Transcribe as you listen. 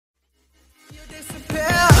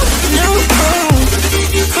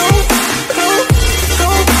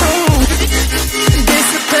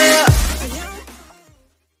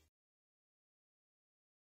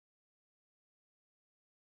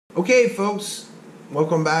Okay, folks,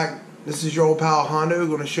 welcome back. This is your old pal Hondo.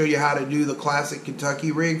 Going to show you how to do the classic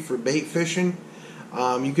Kentucky rig for bait fishing.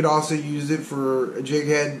 You could also use it for a jig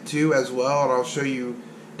head too as well, and I'll show you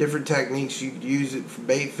different techniques you could use it for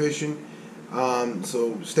bait fishing.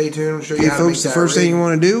 So stay tuned. I'll show you how to make that. The first thing you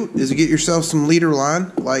want to do is get yourself some leader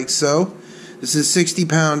line, like so. This is a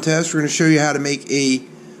 60-pound test. We're going to show you how to make a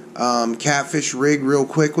catfish rig real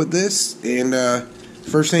quick with this. And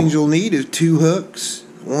first things you'll need is 2 hooks.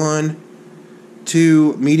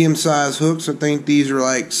 2 medium-sized hooks. I think these are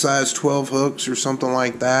like size 12 hooks or something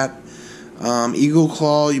like that. Eagle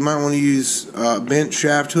claw. You might want to use a bent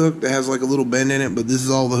shaft hook that has like a little bend in it, but this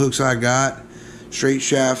is all the hooks I got. Straight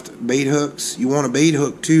shaft bait hooks. You want a bait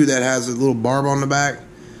hook too that has a little barb on the back,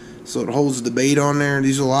 so it holds the bait on there.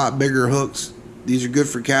 These are a lot bigger hooks. These are good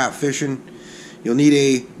for catfishing. You'll need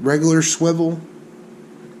a regular swivel,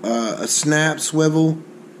 a snap swivel,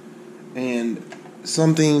 and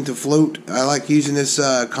something to float. I like using this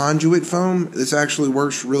conduit foam. This actually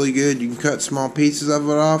works really good. You can cut small pieces of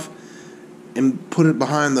it off and put it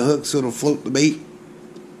behind the hook so it'll float the bait.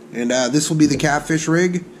 And this will be the catfish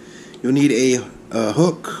rig. You'll need a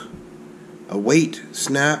hook, a weight,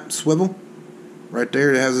 snap, swivel. Right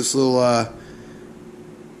there, it has this little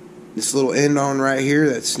end on right here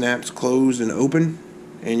that snaps closed and open.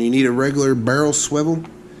 And you need a regular barrel swivel.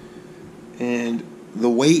 And the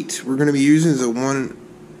weight we're going to be using is a 1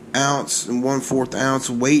 ounce and 1/4 ounce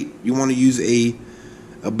weight. You want to use a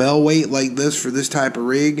bell weight like this for this type of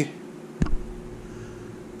rig.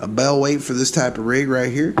 A bell weight for this type of rig right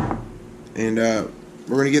here. And we're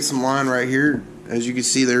going to get some line right here. As you can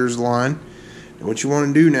see, there's line. And what you want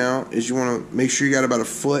to do now is you want to make sure you got about a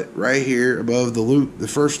foot right here above the loop, the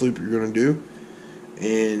first loop you're going to do.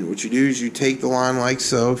 And what you do is you take the line like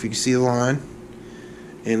so, if you can see the line,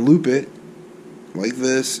 and loop it like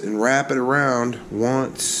this and wrap it around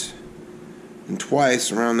once and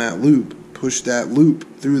twice around that loop. Push that loop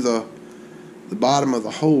through the bottom of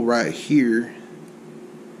the hole right here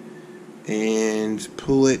and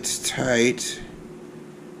pull it tight.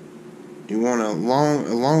 You want a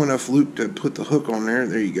long enough loop to put the hook on there.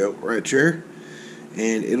 There you go, right there.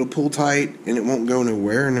 And it'll pull tight and it won't go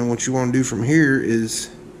nowhere. And then what you want to do from here is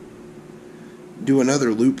do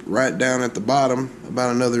another loop right down at the bottom,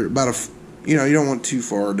 you don't want too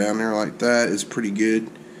far down there like that. It's pretty good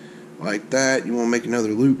like that. You want to make another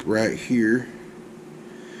loop right here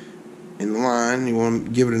in the line. You want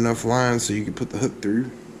to give it enough line so you can put the hook through.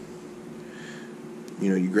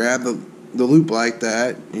 You grab the loop like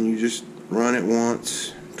that and you just run it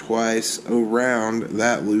once, twice around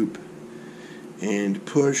that loop and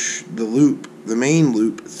push the loop, the main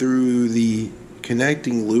loop, through the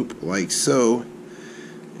connecting loop like so.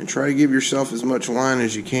 And try to give yourself as much line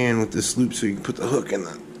as you can with this loop so you can put the hook in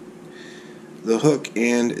the hook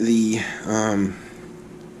and the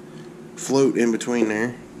float in between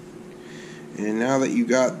there. And now that you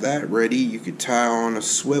got that ready, you could tie on a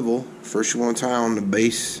swivel. First you want to tie on the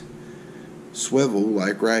base swivel,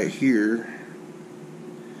 like right here,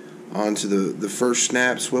 onto the first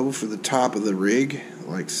snap swivel for the top of the rig,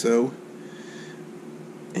 like so.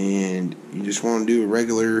 And you just want to do a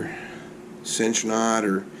regular cinch knot,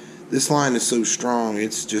 or this line is so strong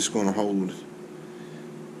it's just going to hold,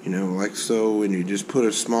 like so. And you just put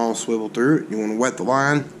a small swivel through it. You want to wet the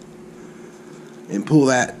line and pull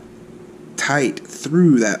that tight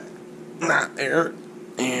through that knot there,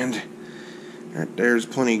 and right there's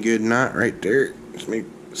plenty of good knot right there. Just make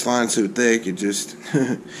this line so thick it just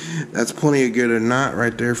that's plenty of good knot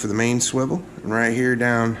right there for the main swivel. And right here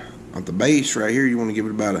down at the base right here, you want to give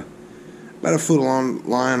it about a foot long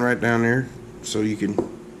line right down there so you can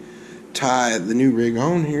tie the new rig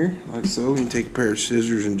on here like so. You can take a pair of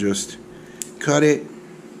scissors and just cut it.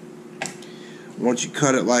 Once you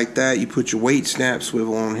cut it like that, you put your weight snap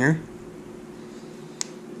swivel on here.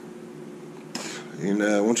 And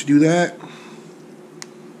once you do that,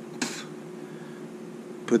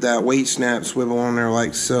 put that weight snap swivel on there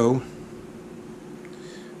like so.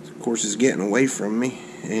 Of course, it's getting away from me.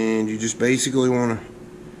 And you just basically want to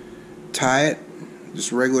tie it.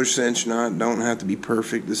 Just regular cinch knot. Don't have to be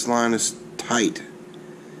perfect. This line is tight.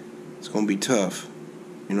 It's going to be tough.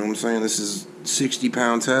 You know what I'm saying? This is a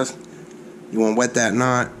 60-pound test. You want to wet that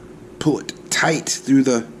knot. Pull it tight through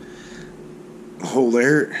the hole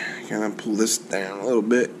there. Kind of pull this down a little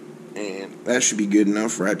bit. And that should be good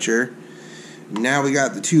enough right there. Now we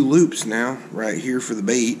got the 2 loops now right here for the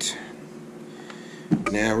bait.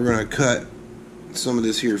 Now we're going to cut some of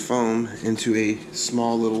this here foam into a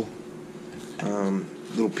small little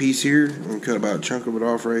piece here. I'm going to cut about a chunk of it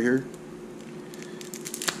off right here.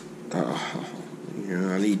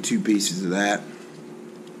 I need 2 pieces of that.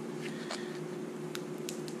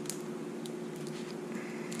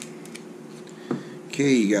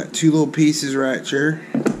 Okay, you got two little pieces right here.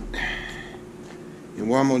 And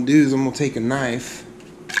what I'm going to do is I'm going to take a knife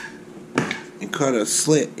and cut a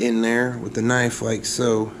slit in there with the knife like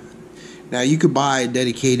so. Now you could buy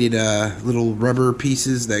dedicated little rubber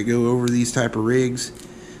pieces that go over these type of rigs,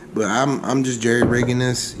 but I'm just jerry rigging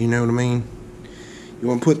this, you know what I mean? You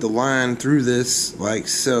want to put the line through this like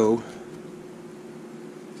so,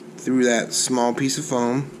 through that small piece of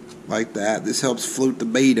foam like that. This helps float the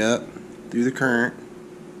bait up through the current.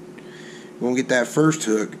 You're going to get that first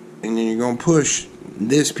hook, and then you're going to push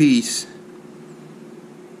this piece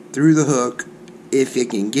through the hook. If you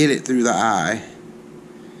can get it through the eye,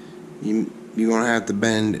 you're going to have to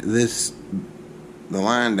bend the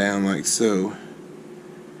line down like so.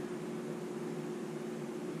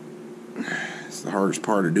 It's the hardest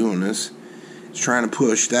part of doing this. It's trying to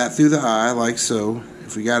push that through the eye like so.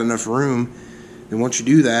 If we got enough room, then once you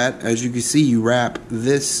do that, as you can see, you wrap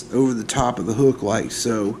this over the top of the hook like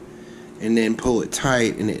so, and then pull it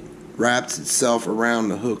tight, and it wraps itself around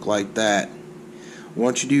the hook like that.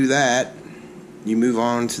 Once you do that, you move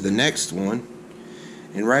on to the next one,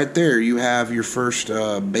 and right there you have your first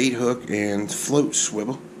bait hook and float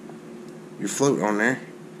swivel, your float on there.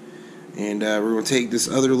 And we're going to take this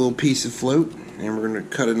other little piece of float, and we're going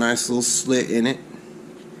to cut a nice little slit in it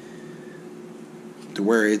to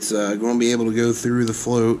where it's going to be able to go through the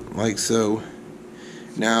float like so.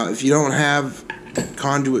 Now if you don't have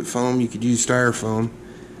conduit foam, you could use styrofoam.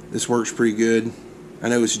 This works pretty good. I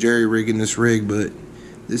know it's jerry rigging this rig, but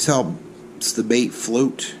this helps the bait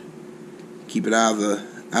float, keep it out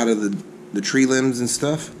of the tree limbs and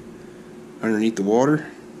stuff underneath the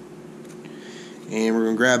water. And we're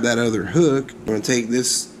going to grab that other hook. We're going to take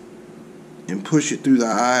this and push it through the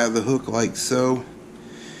eye of the hook like so.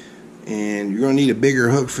 And you're going to need a bigger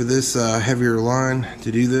hook for this heavier line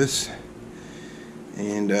to do this.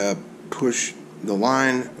 And push the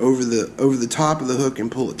line over the top of the hook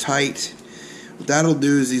and pull it tight. What that'll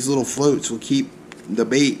do is these little floats will keep the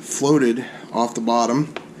bait floated off the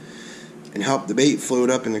bottom and help the bait float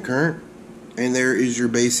up in the current. And there is your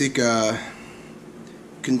basic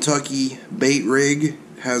Kentucky bait rig.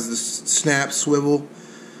 Has the snap swivel,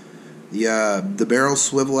 the barrel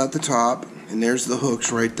swivel at the top, and there's the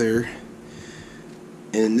hooks right there.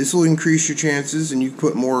 And this will increase your chances, and you can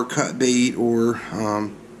put more cut bait or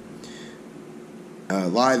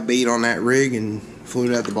live bait on that rig and float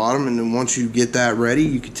it at the bottom. And then once you get that ready,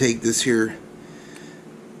 you can take this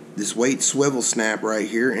weight swivel snap right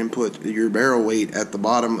here and put your barrel weight at the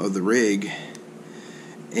bottom of the rig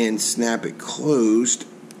and snap it closed.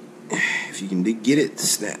 If you can get it to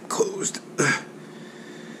snap closed.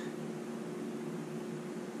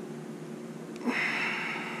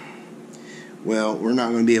 Well, we're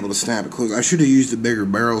not going to be able to snap it closed. I should have used a bigger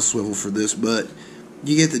barrel swivel for this, but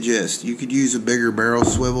you get the gist. You could use a bigger barrel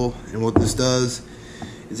swivel, and what this does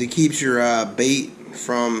is it keeps your bait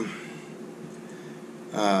from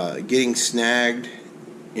getting snagged,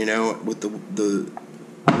 you know, with the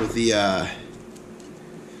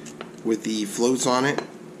floats on it,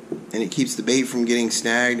 and it keeps the bait from getting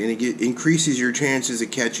snagged, and it increases your chances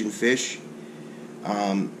of catching fish.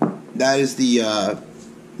 That is the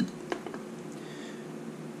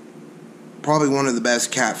probably one of the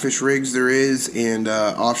best catfish rigs there is, and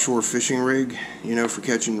offshore fishing rig, you know, for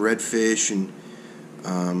catching redfish and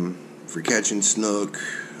for catching snook,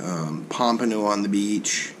 pompano on the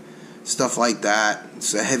beach, stuff like that.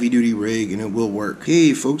 It's a heavy duty rig, and it will work.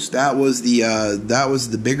 Hey folks, that was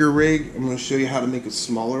the bigger rig. I'm going to show you how to make a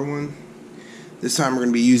smaller one. This time we're going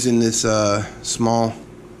to be using this small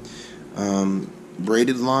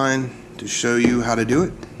braided line to show you how to do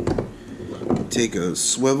it. You take a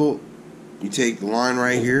swivel. You take the line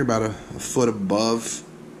right here, about a foot above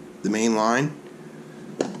the main line,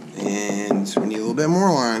 and we need a little bit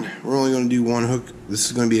more line. We're only going to do one hook. This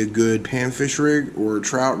is going to be a good panfish rig or a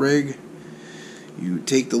trout rig. You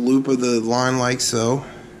take the loop of the line like so,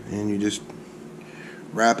 and you just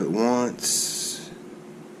wrap it once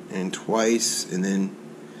and twice, and then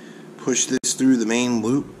push this through the main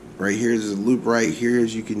loop. Right here, there's a loop right here,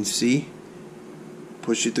 as you can see.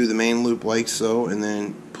 Push it through the main loop like so, and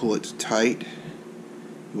then pull it tight.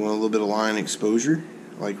 You want a little bit of line exposure,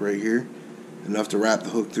 like right here, enough to wrap the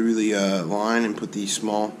hook through the line and put these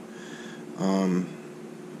small and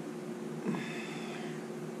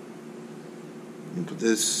put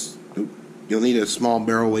this. You'll need a small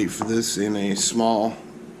barrel weight for this and a small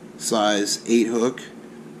size 8 hook,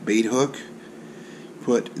 bait hook.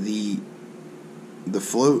 Put the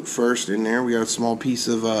float first in there. We got a small piece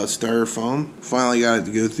of styrofoam. Finally got it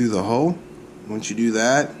to go through the hole. Once you do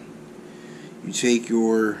that, you take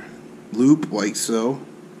your loop like so,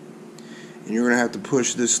 and you're going to have to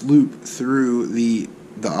push this loop through the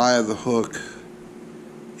eye of the hook,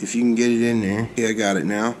 if you can get it in there. Okay, I got it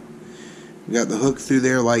now. We got the hook through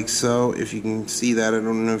there like so. If you can see that, I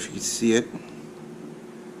don't know if you can see it.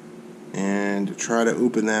 And try to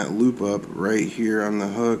open that loop up right here on the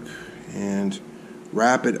hook and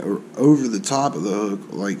wrap it over the top of the hook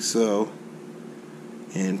like so,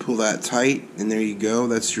 and pull that tight, and there you go.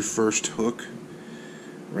 That's your first hook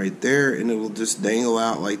right there, and it will just dangle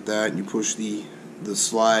out like that, and you push the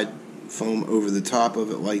slide foam over the top of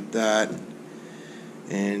it like that.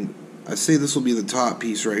 And I say this will be the top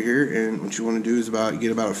piece right here, and what you want to do is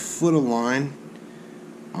get about a foot of line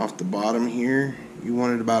off the bottom here. You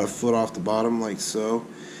want it about a foot off the bottom like so,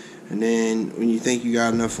 and then when you think you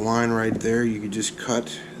got enough line right there, you could just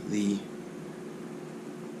cut the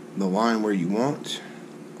line where you want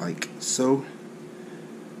like so.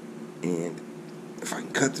 And if I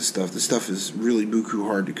can cut this stuff is really buku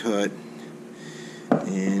hard to cut.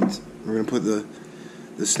 And we're going to put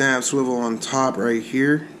the snap swivel on top right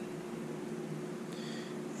here,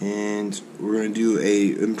 and we're going to do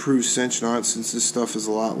a improved cinch knot. Since this stuff is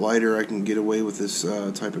a lot lighter, I can get away with this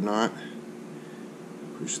type of knot.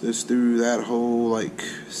 Push this through that hole like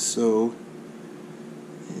so,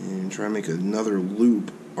 and try to make another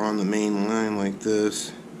loop on the main line like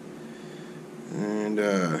this, and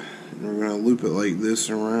we're going to loop it like this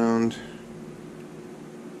around.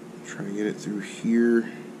 Try to get it through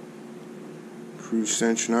here. Improved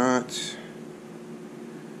cinch knot,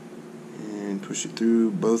 and push it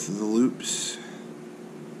through both of the loops.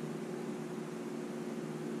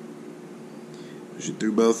 Push it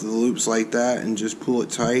through both of the loops like that, and just pull it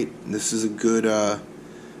tight. This is a good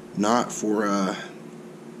knot for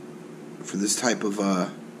this type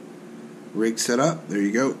of rig setup. There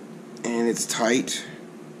you go, and it's tight.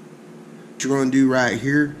 What you're going to do right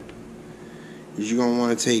here is you're going to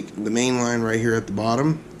want to take the main line right here at the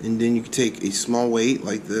bottom, and then you can take a small weight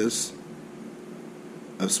like this,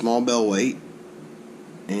 a small bell weight,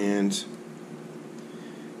 and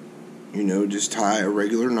just tie a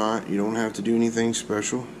regular knot. You don't have to do anything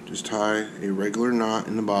special. Just tie a regular knot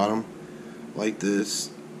in the bottom like this,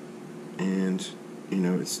 and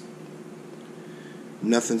it's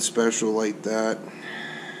nothing special like that.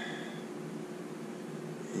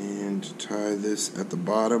 And tie this at the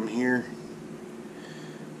bottom here.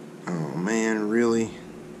 Oh man, really?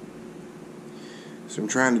 So I'm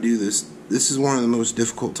trying to do this. This is one of the most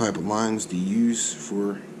difficult type of lines to use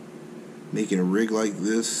for making a rig like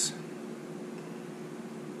this.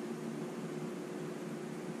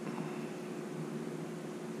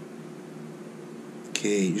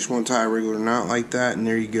 Okay, you just want to tie a regular knot like that, and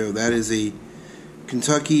there you go. That is a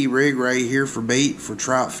Kentucky rig right here for bait, for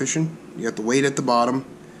trout fishing. You got the weight at the bottom,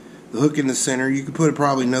 the hook in the center. You could put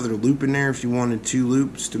probably another loop in there if you wanted 2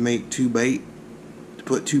 loops to make 2 bait, to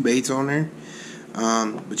put 2 baits on there.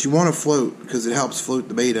 But you want to float, because it helps float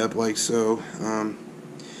the bait up like so,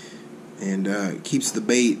 and keeps the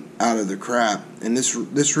bait out of the crap. And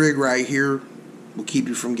this rig right here will keep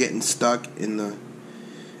you from getting stuck in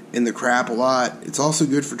the crap a lot. It's also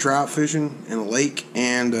good for trout fishing in a lake,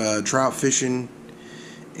 and trout fishing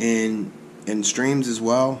in streams as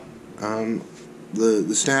well.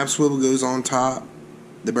 The snap swivel goes on top,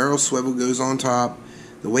 the barrel swivel goes on top,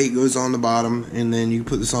 the weight goes on the bottom, and then you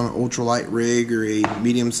put this on an ultralight rig or a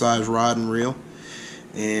medium-sized rod and reel.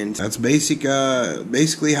 And that's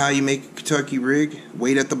basically how you make a Kentucky rig.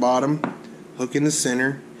 Weight at the bottom, hook in the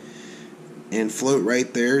center, and float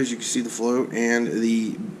right there, as you can see the float, and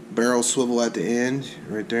the barrel swivel at the end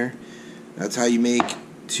right there. That's how you make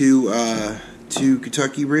two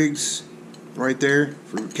Kentucky rigs right there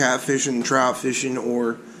for catfishing and trout fishing,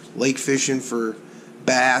 or lake fishing for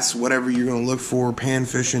bass, whatever you're going to look for, pan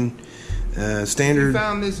fishing. Standard. If you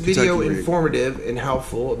found this video informative and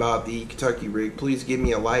helpful about the Kentucky rig, please give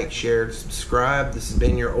me a like, share, subscribe. This has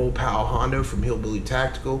been your old pal Hondo from Hillbilly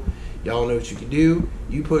Tactical. Y'all know what you can do.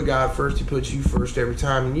 You put God first, He puts you first every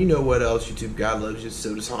time, and you know what else, YouTube. God loves you,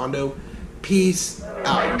 so does Hondo. Peace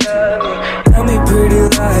out, YouTube. Tell me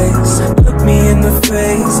pretty lies, look me in the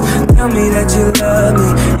face, tell me that you love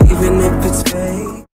me, even if it's fake.